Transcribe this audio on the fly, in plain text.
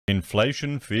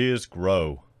Inflation fears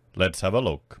grow. Let's have a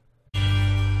look.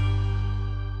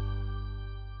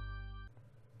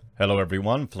 Hello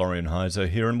everyone, Florian Heise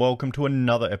here and welcome to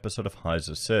another episode of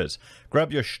HeiseSays.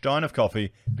 Grab your stein of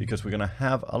coffee because we're going to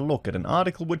have a look at an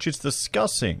article which is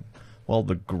discussing, well,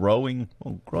 the growing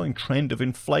trend of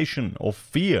inflation or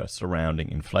fear surrounding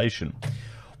inflation.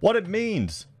 What it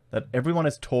means that everyone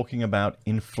is talking about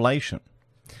inflation.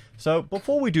 So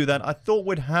before we do that, I thought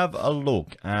we'd have a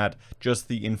look at just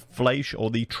the inflation or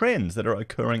the trends that are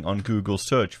occurring on Google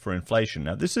search for inflation.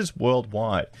 Now this is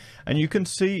worldwide and you can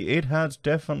see it has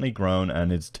definitely grown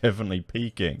and it's definitely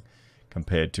peaking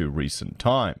compared to recent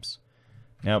times.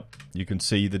 Now you can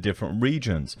see the different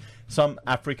regions. Some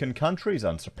African countries,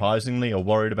 unsurprisingly, are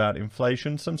worried about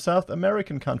inflation. Some South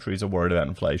American countries are worried about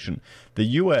inflation. The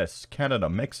US, Canada,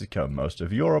 Mexico, most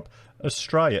of Europe,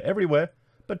 Australia, everywhere.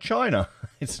 But China,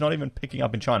 it's not even picking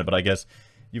up in China, but I guess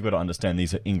you've got to understand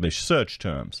these are English search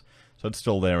terms. So it's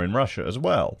still there in Russia as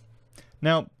well.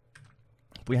 Now,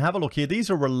 if we have a look here, these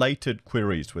are related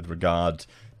queries with regards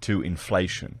to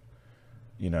inflation.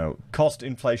 You know, cost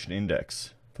inflation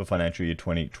index for financial year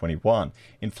 2021.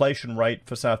 Inflation rate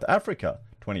for South Africa,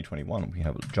 2021. We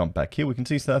have a jump back here. We can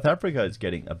see South Africa is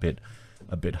getting a bit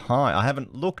high. I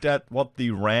haven't looked at what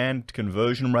the rand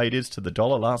conversion rate is to the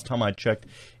dollar. Last time I checked,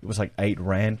 it was like 8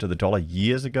 rand to the dollar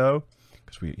years ago,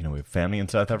 because we have family in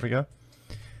South Africa.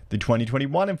 The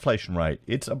 2021 inflation rate,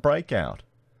 it's a breakout.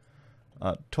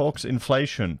 Talks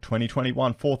inflation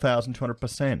 2021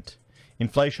 4,200%.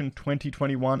 Inflation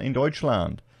 2021 in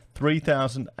Deutschland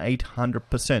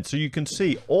 3,800%. So you can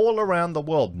see all around the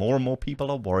world, more and more people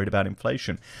are worried about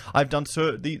inflation.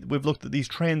 We've looked at these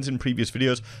trends in previous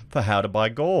videos for how to buy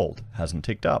gold, hasn't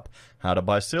ticked up. How to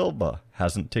buy silver,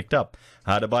 hasn't ticked up.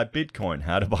 How to buy Bitcoin,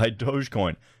 how to buy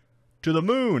Dogecoin. To the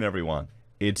moon, everyone.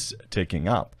 It's ticking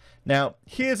up. Now,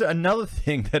 here's another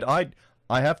thing that I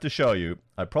have to show you.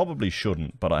 I probably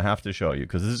shouldn't, but I have to show you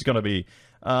because this is going to be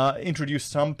introduce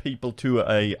some people to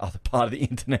a other part of the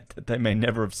internet that they may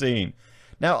never have seen.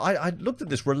 Now, I looked at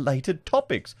this related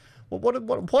topics. Well,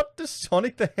 what does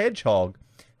Sonic the Hedgehog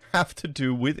have to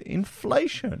do with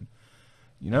inflation?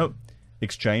 You know,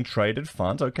 exchange traded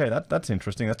funds. Okay, that's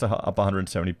interesting. That's up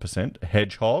 170%.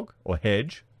 Hedgehog or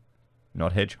hedge,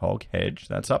 not hedgehog, hedge.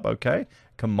 That's up. Okay,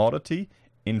 commodity,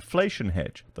 inflation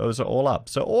hedge. Those are all up.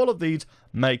 So all of these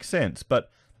make sense, but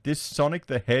this Sonic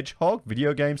the Hedgehog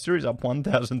video game series up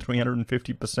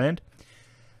 1,350%.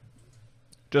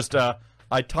 Just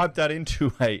I typed that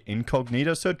into a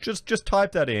incognito, so just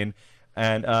type that in,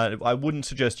 and I wouldn't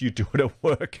suggest you do it at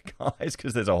work, guys,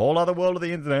 because there's a whole other world of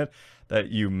the internet that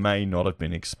you may not have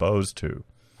been exposed to.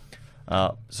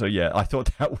 So yeah, I thought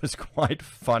that was quite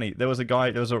funny. There was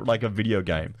like a video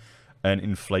game, an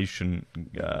inflation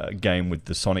game with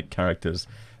the Sonic characters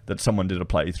that someone did a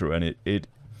playthrough, and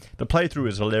the playthrough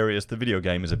is hilarious. The video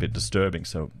game is a bit disturbing.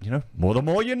 So, the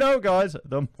more you know, guys,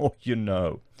 the more you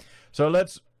know. So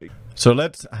let's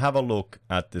have a look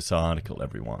at this article,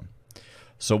 everyone.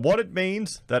 So what it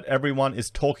means that everyone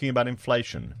is talking about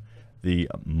inflation, the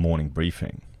morning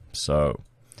briefing. So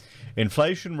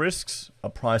inflation risks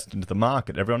are priced into the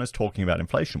market. Everyone is talking about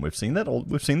inflation. We've seen that.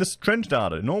 We've seen this trend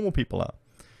data. Normal people are.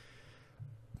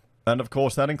 And of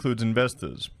course, that includes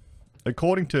investors.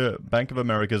 According to Bank of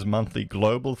America's monthly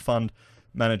Global Fund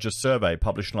Manager Survey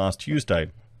published last Tuesday,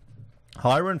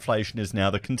 higher inflation is now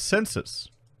the consensus.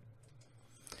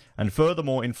 And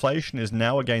furthermore, inflation is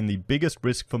now again the biggest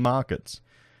risk for markets,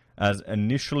 as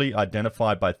initially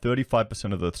identified by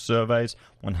 35% of the survey's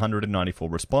 194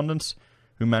 respondents,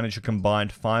 who manage a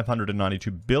combined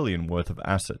 $592 billion worth of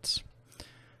assets.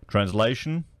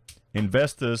 Translation: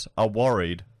 investors are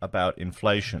worried about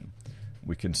inflation.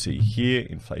 We can see here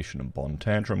inflation and bond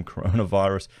tantrum,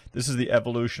 coronavirus. This is the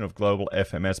evolution of global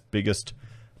FMS biggest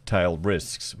tail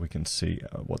risks. We can see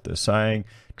what they're saying.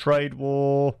 Trade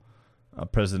war,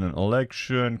 president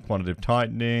election, quantitative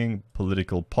tightening,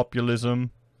 political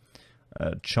populism,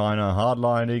 China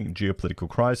hardlining, geopolitical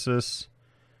crisis,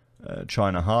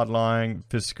 China hardlining,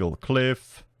 fiscal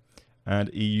cliff,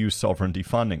 and EU sovereignty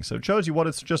funding. So it shows you what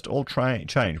it's just all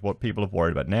changed, what people have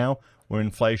worried about now. We're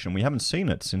inflation. We haven't seen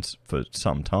it for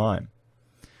some time.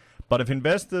 But if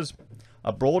investors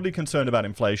are broadly concerned about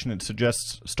inflation, it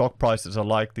suggests stock prices are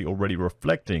likely already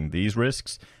reflecting these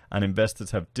risks, and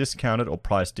investors have discounted or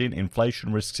priced in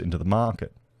inflation risks into the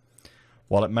market.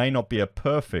 While it may not be a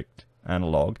perfect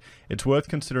analog, it's worth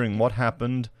considering what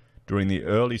happened during the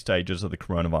early stages of the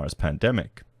coronavirus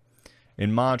pandemic.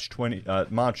 In March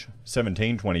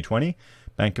 17, 2020,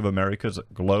 Bank of America's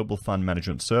Global Fund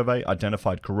Management Survey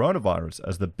identified coronavirus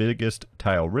as the biggest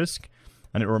tail risk,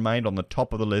 and it remained on the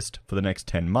top of the list for the next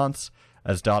 10 months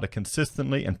as data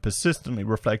consistently and persistently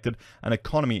reflected an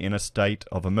economy in a state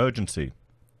of emergency.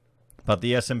 But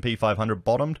the S&P 500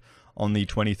 bottomed on the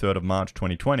 23rd of March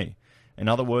 2020. In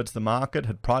other words, the market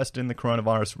had priced in the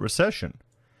coronavirus recession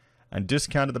and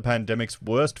discounted the pandemic's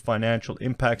worst financial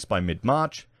impacts by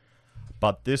mid-March,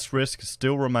 but this risk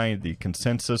still remained the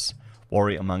consensus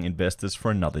worry among investors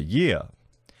for another year.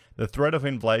 The threat of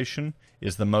inflation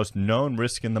is the most known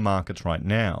risk in the markets right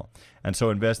now, and so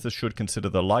investors should consider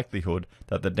the likelihood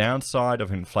that the downside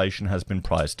of inflation has been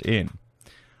priced in.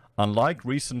 Unlike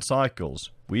recent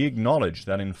cycles, we acknowledge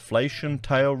that inflation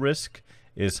tail risk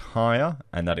is higher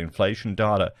and that inflation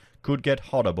data could get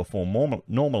hotter before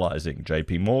normalizing,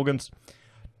 JP Morgan's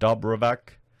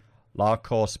Dobrovac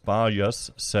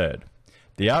Larkos-Barrios said.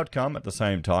 The outcome, at the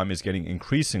same time, is getting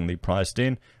increasingly priced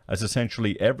in, as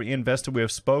essentially every investor we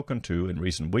have spoken to in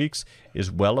recent weeks is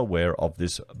well aware of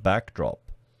this backdrop.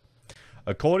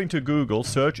 According to Google,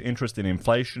 search interest in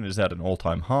inflation is at an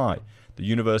all-time high. The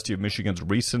University of Michigan's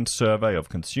recent survey of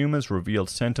consumers revealed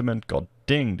sentiment got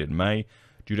dinged in May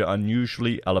due to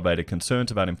unusually elevated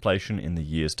concerns about inflation in the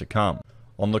years to come.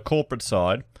 On the corporate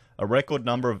side, a record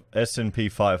number of S&P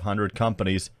 500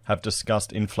 companies have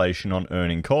discussed inflation on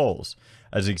earnings calls,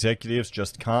 as executives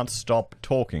just can't stop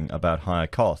talking about higher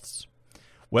costs.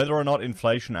 Whether or not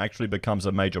inflation actually becomes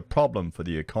a major problem for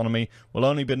the economy will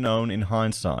only be known in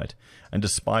hindsight, and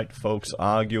despite folks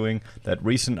arguing that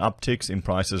recent upticks in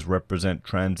prices represent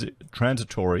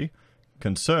transitory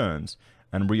concerns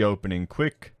and reopening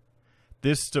quick,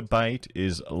 this debate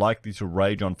is likely to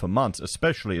rage on for months,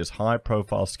 especially as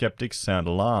high-profile skeptics sound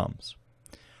alarms.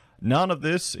 None of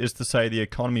this is to say the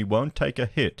economy won't take a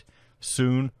hit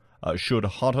soon should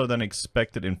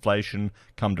hotter-than-expected inflation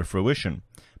come to fruition,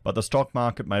 but the stock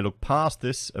market may look past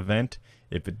this event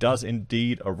if it does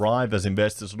indeed arrive as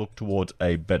investors look towards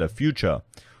a better future.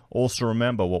 Also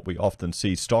remember what we often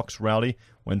see: stocks rally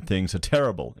when things are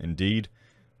terrible. Indeed,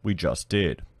 we just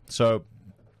did. So,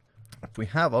 if we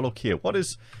have a look here, what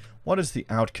is the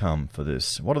outcome for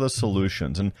this? What are the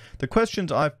solutions? And the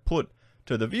questions I've put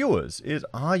to the viewers is,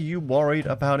 are you worried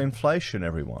about inflation,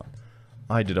 everyone?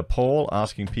 I did a poll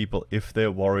asking people if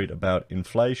they're worried about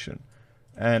inflation.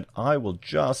 And I will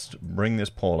just bring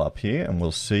this poll up here, and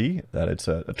we'll see that it's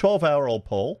a 12-hour-old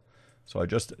poll. So I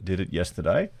just did it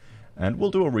yesterday. And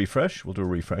we'll do a refresh. We'll do a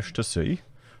refresh to see.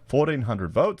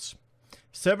 1,400 votes.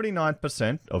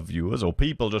 79% of viewers, or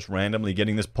people just randomly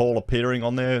getting this poll appearing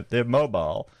on their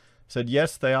mobile, said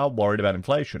yes, they are worried about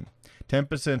inflation.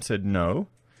 10% said no,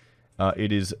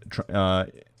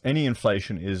 any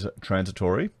inflation is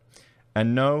transitory,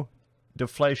 and no,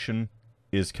 deflation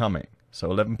is coming. So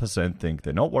 11% think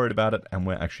they're not worried about it, and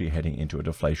we're actually heading into a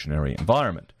deflationary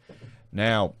environment.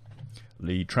 Now,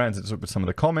 let's look at some of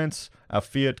the comments. Our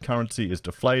fiat currency is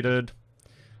deflated.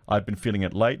 I've been feeling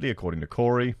it lately, according to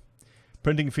Corey.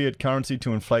 Printing fiat currency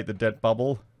to inflate the debt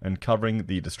bubble and covering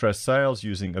the distressed sales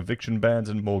using eviction bans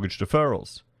and mortgage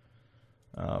deferrals.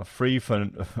 Free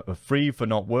for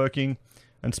not working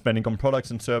and spending on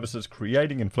products and services,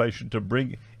 creating inflation to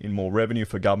bring in more revenue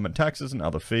for government taxes and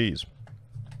other fees.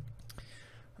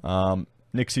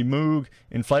 Nixie Moog,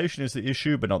 inflation is the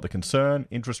issue but not the concern.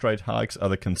 Interest rate hikes are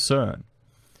the concern.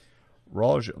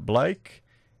 Raj Blake,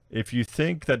 if you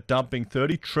think that dumping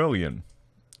 30 trillion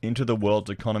into the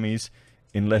world's economies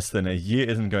in less than a year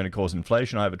isn't going to cause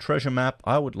inflation, I have a treasure map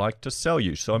I would like to sell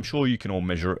you. So I'm sure you can all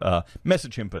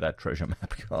message him for that treasure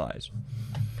map, guys.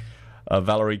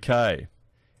 Valerie K.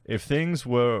 If things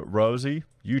were rosy,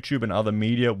 YouTube and other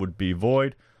media would be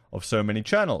void of so many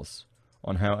channels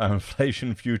on how our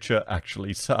inflation future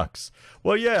actually sucks.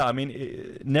 Well, yeah, I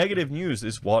mean, negative news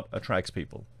is what attracts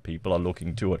people. People are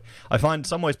looking to it. I find in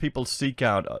some ways people seek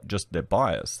out just their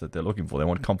bias that they're looking for. They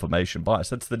want confirmation bias.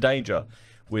 That's the danger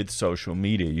with social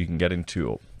media. You can get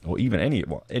into, or even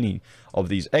any of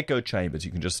these echo chambers.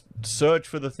 You can just search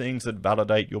for the things that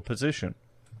validate your position.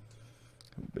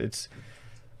 It's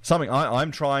something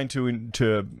I'm trying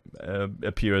to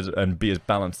appear as and be as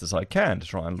balanced as I can to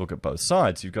try and look at both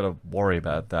sides. You've got to worry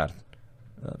about that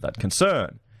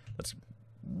concern. That's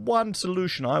one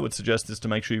solution I would suggest, is to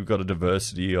make sure you've got a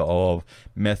diversity of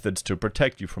methods to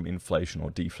protect you from inflation or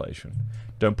deflation.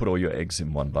 Don't put all your eggs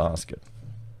in one basket.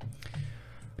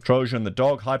 Trojan the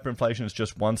dog, hyperinflation is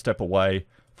just one step away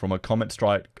from a comet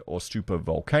strike or super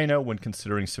volcano when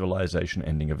considering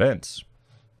civilization-ending events.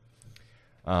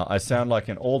 I sound like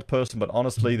an old person, but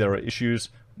honestly, there are issues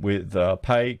with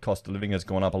pay. Cost of living has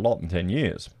gone up a lot in 10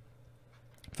 years.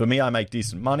 For me, I make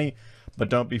decent money, but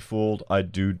don't be fooled, I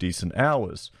do decent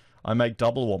hours. I make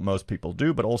double what most people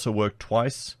do, but also work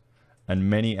twice and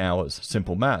many hours.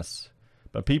 Simple maths.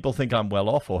 But people think I'm well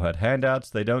off or had handouts.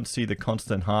 They don't see the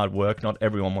constant hard work. Not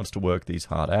everyone wants to work these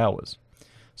hard hours.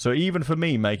 So even for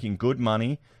me, making good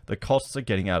money, the costs are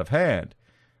getting out of hand.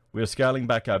 We are scaling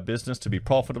back our business to be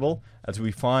profitable. As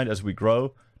we find, as we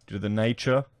grow, due to the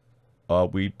nature,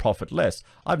 we profit less.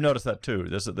 I've noticed that too.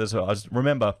 I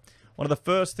remember one of the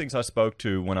first things I spoke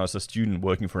to when I was a student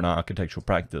working for an architectural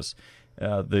practice,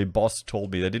 the boss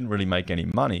told me they didn't really make any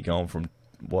money going from,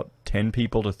 10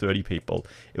 people to 30 people.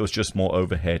 It was just more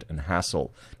overhead and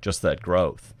hassle, just that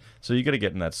growth. So you got to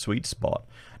get in that sweet spot.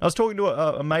 I was talking to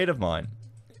a mate of mine.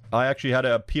 I actually had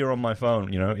it appear on my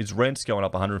phone, his rent's going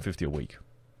up 150 a week.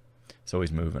 So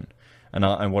he's moving. And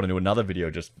I want to do another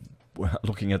video just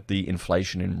looking at the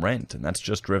inflation in rent. And that's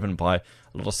just driven by a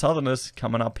lot of Southerners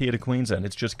coming up here to Queensland.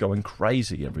 It's just going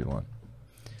crazy, everyone.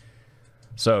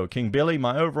 So, King Billy,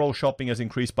 my overall shopping has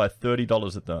increased by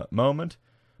 $30 at the moment.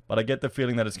 But I get the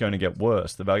feeling that it's going to get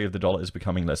worse. The value of the dollar is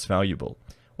becoming less valuable.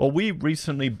 Well, we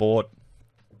recently bought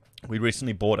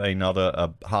another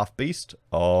half beast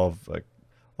of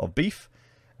beef,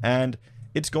 and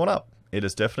it's gone up. It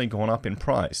has definitely gone up in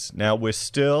price. Now we're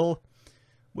still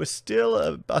I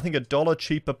think $1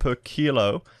 cheaper per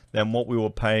kilo than what we were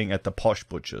paying at the posh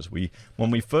butchers.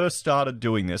 When we first started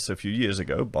doing this a few years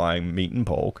ago, buying meat and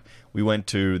pork, we went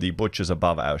to the butchers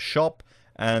above our shop.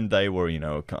 And they were, a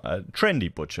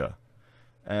trendy butcher.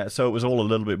 So it was all a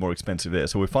little bit more expensive there.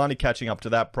 So we're finally catching up to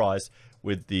that price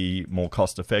with the more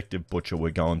cost-effective butcher we're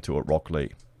going to at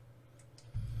Rockley.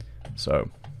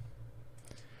 So,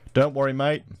 don't worry,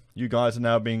 mate. You guys are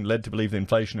now being led to believe the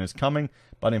inflation is coming.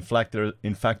 But in fact,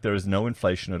 there is no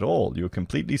inflation at all. You're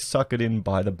completely suckered in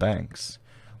by the banks.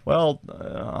 Well,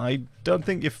 I don't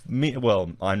think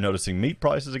I'm noticing meat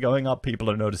prices are going up. People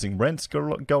are noticing rents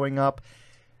going up.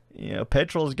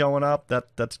 Petrol's going up.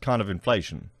 That's kind of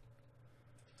inflation.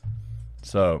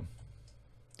 So,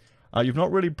 you've not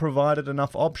really provided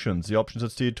enough options. The options are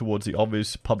steered towards the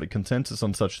obvious public consensus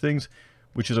on such things,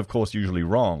 which is, of course, usually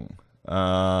wrong.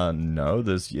 No,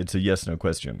 it's a yes/no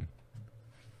question.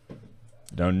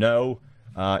 Don't know.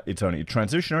 It's only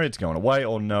transitionary. It's going away,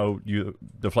 or no,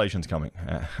 deflation's coming.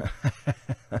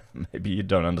 Maybe you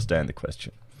don't understand the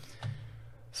question.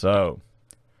 So,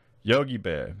 Yogi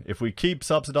Bear, if we keep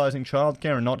subsidizing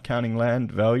childcare and not counting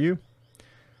land value,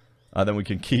 then we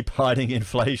can keep hiding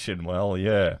inflation. Well,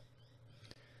 yeah.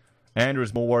 Andrew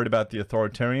is more worried about the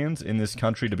authoritarians in this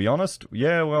country, to be honest.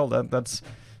 Yeah, well, that's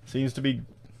seems to be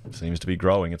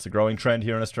growing. It's a growing trend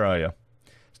here in Australia.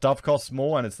 Stuff costs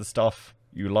more, and it's the stuff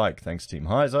you like. Thanks, Team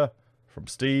Heise. From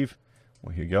Steve.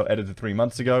 Well, here you go. Edited 3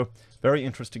 months ago. Very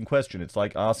interesting question. It's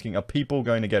like asking, are people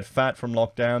going to get fat from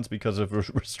lockdowns because of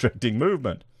restricting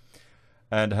movement?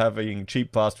 And having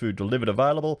cheap fast food delivered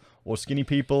available, or skinny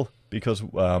people because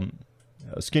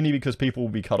people will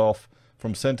be cut off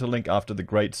from Centrelink after the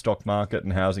great stock market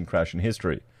and housing crash in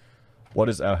history. What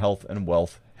is our health and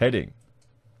wealth heading?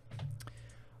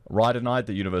 Right at night,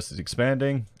 the universe is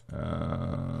expanding.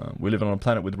 We live on a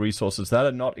planet with resources that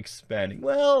are not expanding.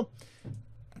 Well,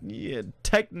 yeah,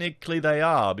 technically they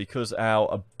are, because our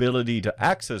ability to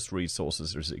access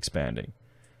resources is expanding.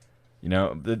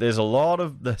 There's a lot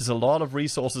of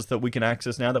resources that we can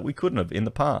access now that we couldn't have in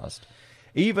the past.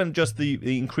 Even just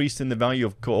the increase in the value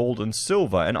of gold and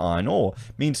silver and iron ore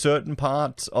means certain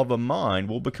parts of a mine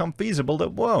will become feasible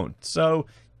that won't. So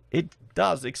it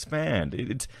does expand.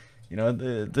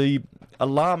 The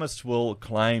alarmists will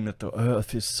claim that the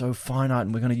Earth is so finite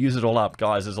and we're going to use it all up.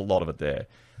 Guys, there's a lot of it there.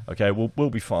 Okay, we'll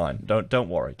be fine. Don't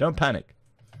worry. Don't panic.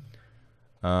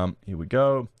 Here we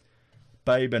go.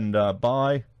 Babe and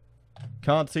Bye.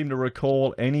 Can't seem to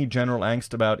recall any general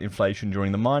angst about inflation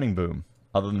during the mining boom,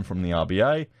 other than from the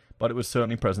RBA, but it was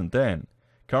certainly present then.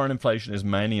 Current inflation is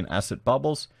mainly in asset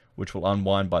bubbles, which will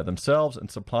unwind by themselves, and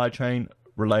supply chain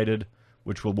related,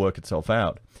 which will work itself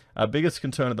out. Our biggest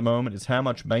concern at the moment is how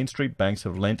much Main Street banks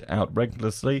have lent out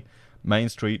recklessly, Main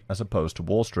Street as opposed to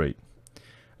Wall Street.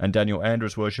 And Daniel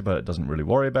Andrews worshipper doesn't really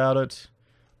worry about it.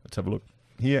 Let's have a look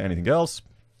here. Anything else?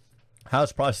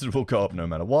 House prices will go up no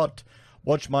matter what.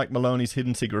 Watch Mike Maloney's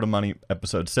Hidden Secret of Money,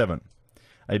 Episode 7.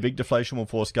 A big deflation will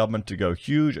force government to go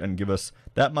huge and give us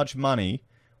that much money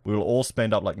we will all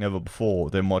spend up like never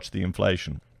before, then watch the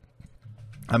inflation.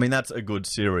 I mean, that's a good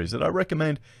series that I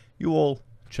recommend you all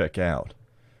check out.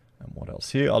 And what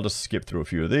else here? I'll just skip through a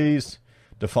few of these.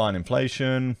 Define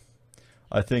inflation.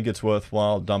 I think it's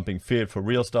worthwhile dumping fiat for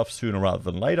real stuff sooner rather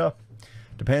than later.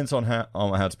 Depends on how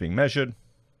it's being measured.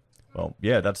 Well,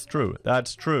 yeah, that's true.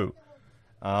 That's true.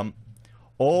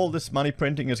 All this money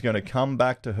printing is going to come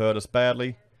back to hurt us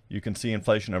badly. You can see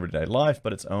inflation in everyday life,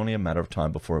 but it's only a matter of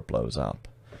time before it blows up.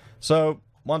 So,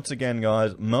 once again,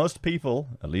 guys, most people,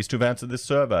 at least who've answered this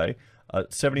survey,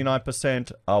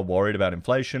 79% are worried about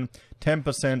inflation,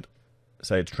 10%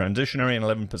 say it's transitionary,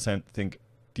 and 11% think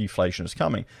deflation is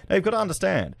coming. Now, you've got to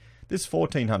understand, this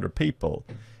 1,400 people,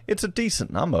 it's a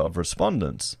decent number of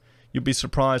respondents. You'd be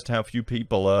surprised how few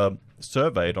people are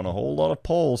surveyed on a whole lot of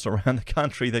polls around the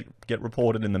country that get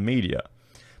reported in the media.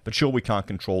 But sure, we can't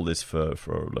control this for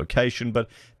location, but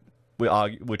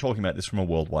we're talking about this from a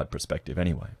worldwide perspective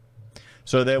anyway.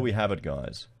 So there we have it,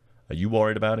 guys. Are you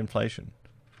worried about inflation?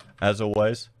 As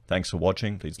always, thanks for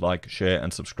watching. Please like, share,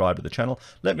 and subscribe to the channel.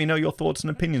 Let me know your thoughts and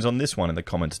opinions on this one in the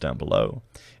comments down below.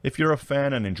 If you're a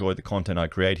fan and enjoy the content I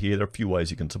create here, there are a few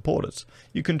ways you can support us.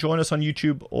 You can join us on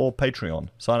YouTube or Patreon.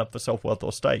 Sign up for SelfWealth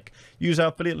or Stake. Use our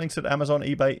affiliate links at Amazon,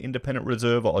 eBay, Independent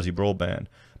Reserve, or AussieBroadband.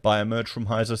 Buy a merch from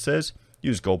HeiseSays.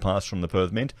 Use Gold Pass from the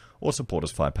Perth Mint, or support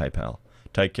us via PayPal.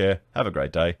 Take care. Have a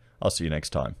great day. I'll see you next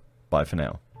time. Bye for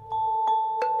now.